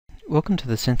Welcome to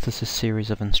the synthesis series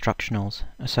of instructionals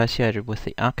associated with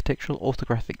the Architectural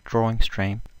Orthographic Drawing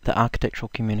stream, the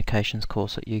Architectural Communications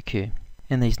course at UQ.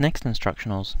 In these next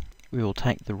instructionals, we will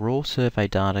take the raw survey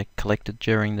data collected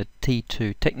during the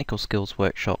T2 Technical Skills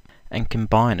workshop and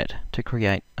combine it to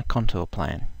create a contour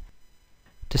plan.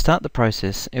 To start the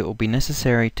process, it will be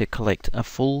necessary to collect a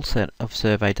full set of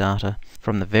survey data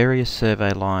from the various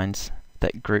survey lines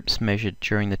that groups measured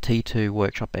during the T2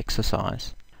 workshop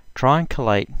exercise. Try and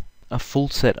collate a full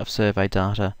set of survey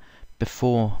data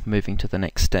before moving to the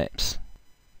next steps.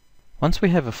 Once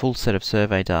we have a full set of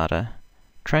survey data,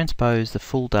 transpose the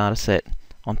full data set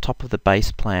on top of the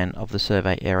base plan of the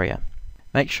survey area.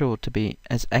 Make sure to be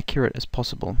as accurate as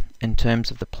possible in terms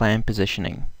of the plan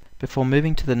positioning. Before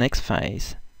moving to the next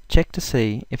phase, check to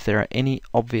see if there are any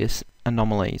obvious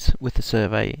anomalies with the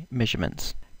survey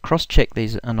measurements. Cross-check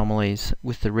these anomalies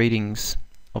with the readings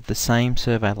of the same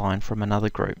survey line from another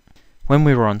group. When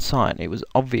we were on site, it was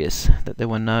obvious that there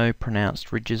were no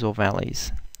pronounced ridges or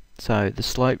valleys, so the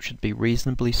slope should be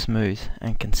reasonably smooth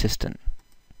and consistent.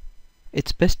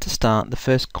 It's best to start the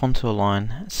first contour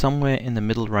line somewhere in the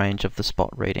middle range of the spot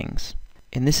readings.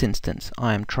 In this instance,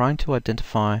 I am trying to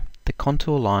identify the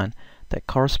contour line that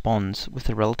corresponds with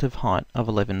the relative height of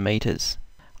 11 meters.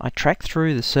 I track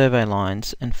through the survey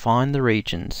lines and find the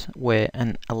regions where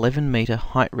an 11-meter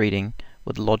height reading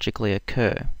would logically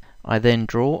occur. I then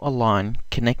draw a line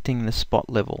connecting the spot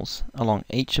levels along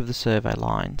each of the survey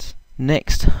lines.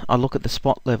 Next, I look at the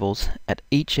spot levels at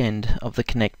each end of the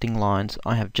connecting lines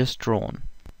I have just drawn,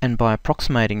 and by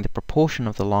approximating the proportion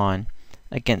of the line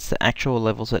against the actual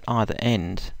levels at either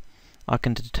end, I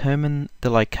can determine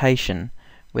the location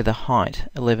where the height,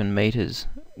 11 meters,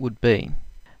 would be.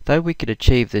 Though we could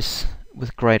achieve this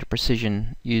with greater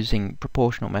precision using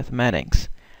proportional mathematics,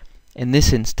 in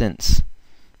this instance,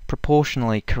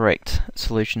 proportionally correct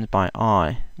solutions by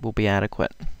eye will be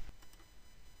adequate.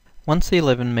 Once the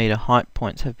 11-meter height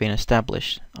points have been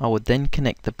established, I would then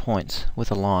connect the points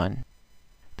with a line.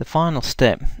 The final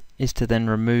step is to then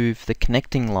remove the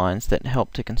connecting lines that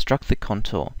help to construct the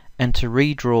contour and to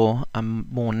redraw a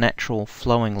more natural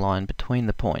flowing line between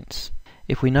the points.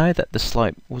 If we know that the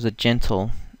slope was a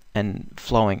gentle and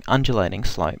flowing undulating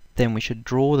slope, then we should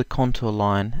draw the contour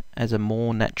line as a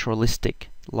more naturalistic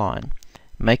line,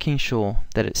 making sure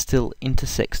that it still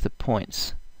intersects the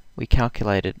points we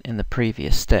calculated in the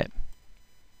previous step.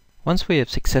 Once we have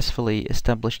successfully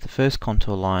established the first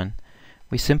contour line,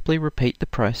 we simply repeat the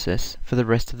process for the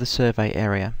rest of the survey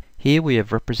area. Here we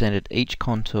have represented each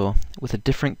contour with a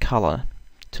different colour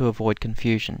to avoid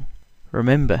confusion.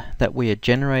 Remember that we are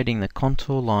generating the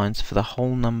contour lines for the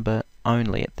whole number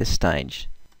only at this stage.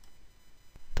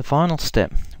 The final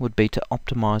step would be to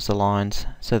optimize the lines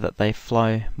so that they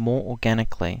flow more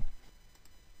organically.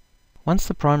 Once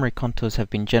the primary contours have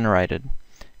been generated,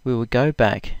 we will go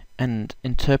back and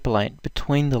interpolate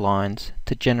between the lines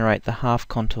to generate the half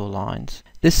contour lines.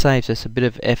 This saves us a bit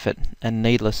of effort and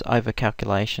needless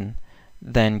overcalculation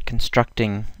than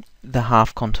constructing the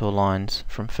half contour lines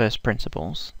from first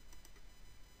principles.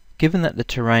 Given that the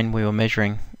terrain we were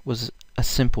measuring was a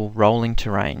simple rolling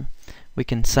terrain, we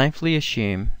can safely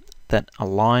assume that a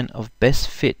line of best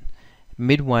fit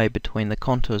midway between the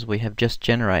contours we have just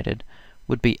generated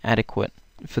would be adequate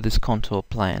for this contour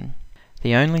plan.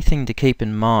 The only thing to keep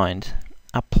in mind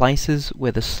are places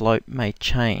where the slope may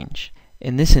change.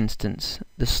 In this instance,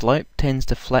 the slope tends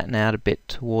to flatten out a bit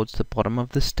towards the bottom of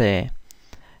the stair,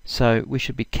 so we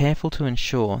should be careful to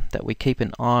ensure that we keep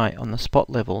an eye on the spot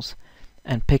levels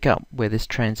and pick up where this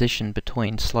transition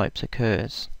between slopes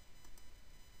occurs.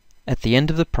 At the end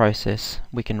of the process,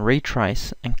 we can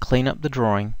retrace and clean up the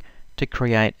drawing to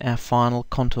create our final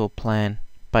contour plan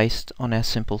based on our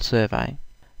simple survey.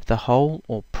 The whole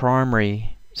or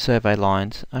primary survey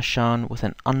lines are shown with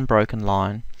an unbroken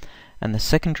line, and the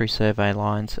secondary survey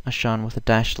lines are shown with a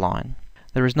dashed line.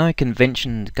 There is no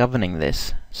convention governing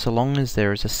this, so long as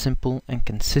there is a simple and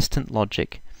consistent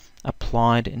logic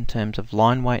applied in terms of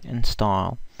line weight and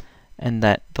style, and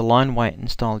that the line weight and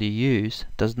style you use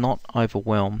does not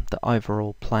overwhelm the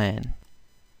overall plan.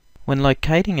 When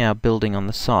locating our building on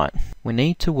the site, we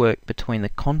need to work between the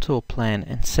contour plan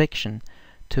and section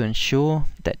to ensure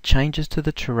that changes to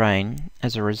the terrain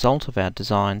as a result of our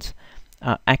designs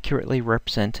are accurately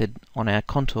represented on our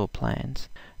contour plans.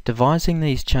 Devising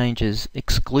these changes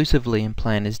exclusively in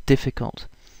plan is difficult.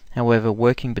 However,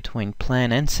 working between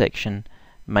plan and section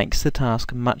makes the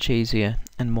task much easier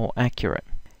and more accurate.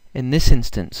 In this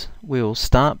instance, we will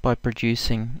start by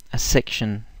producing a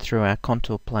section through our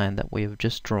contour plan that we have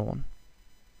just drawn.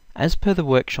 As per the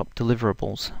workshop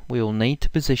deliverables, we will need to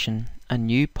position a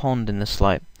new pond in the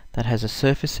slope that has a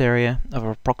surface area of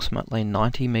approximately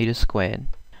 90 meters squared.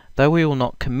 Though we will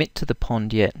not commit to the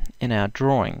pond yet in our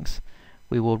drawings,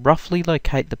 we will roughly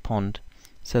locate the pond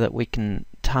so that we can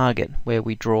target where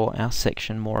we draw our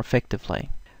section more effectively.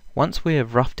 Once we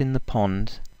have roughed in the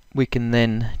pond, we can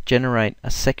then generate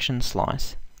a section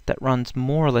slice that runs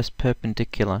more or less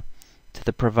perpendicular to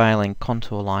the prevailing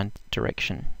contour line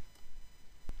direction.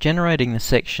 Generating the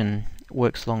section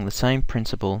works along the same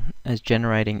principle as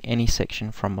generating any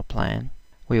section from a plan.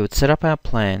 We would set up our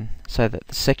plan so that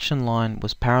the section line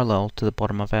was parallel to the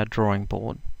bottom of our drawing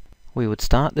board. We would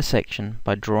start the section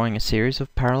by drawing a series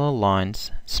of parallel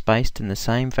lines spaced in the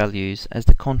same values as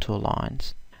the contour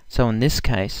lines. So in this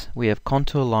case, we have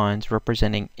contour lines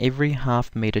representing every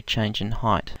half meter change in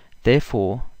height.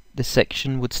 Therefore, the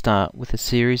section would start with a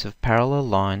series of parallel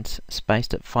lines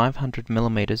spaced at 500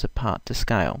 millimeters apart to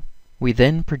scale. We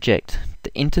then project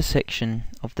the intersection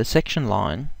of the section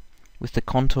line with the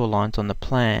contour lines on the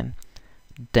plan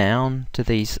down to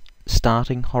these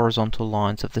starting horizontal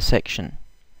lines of the section.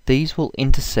 These will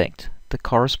intersect the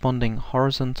corresponding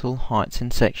horizontal heights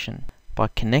in section. By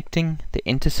connecting the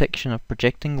intersection of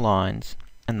projecting lines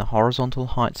and the horizontal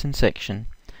heights in section,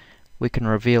 we can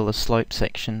reveal a slope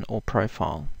section or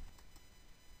profile.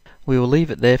 We will leave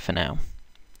it there for now.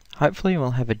 Hopefully you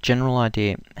will have a general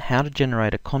idea how to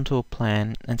generate a contour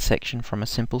plan and section from a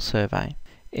simple survey.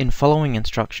 In following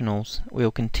instructionals, we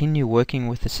will continue working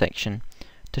with the section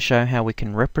to show how we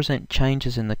can represent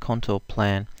changes in the contour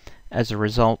plan as a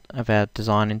result of our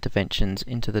design interventions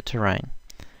into the terrain.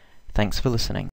 Thanks for listening.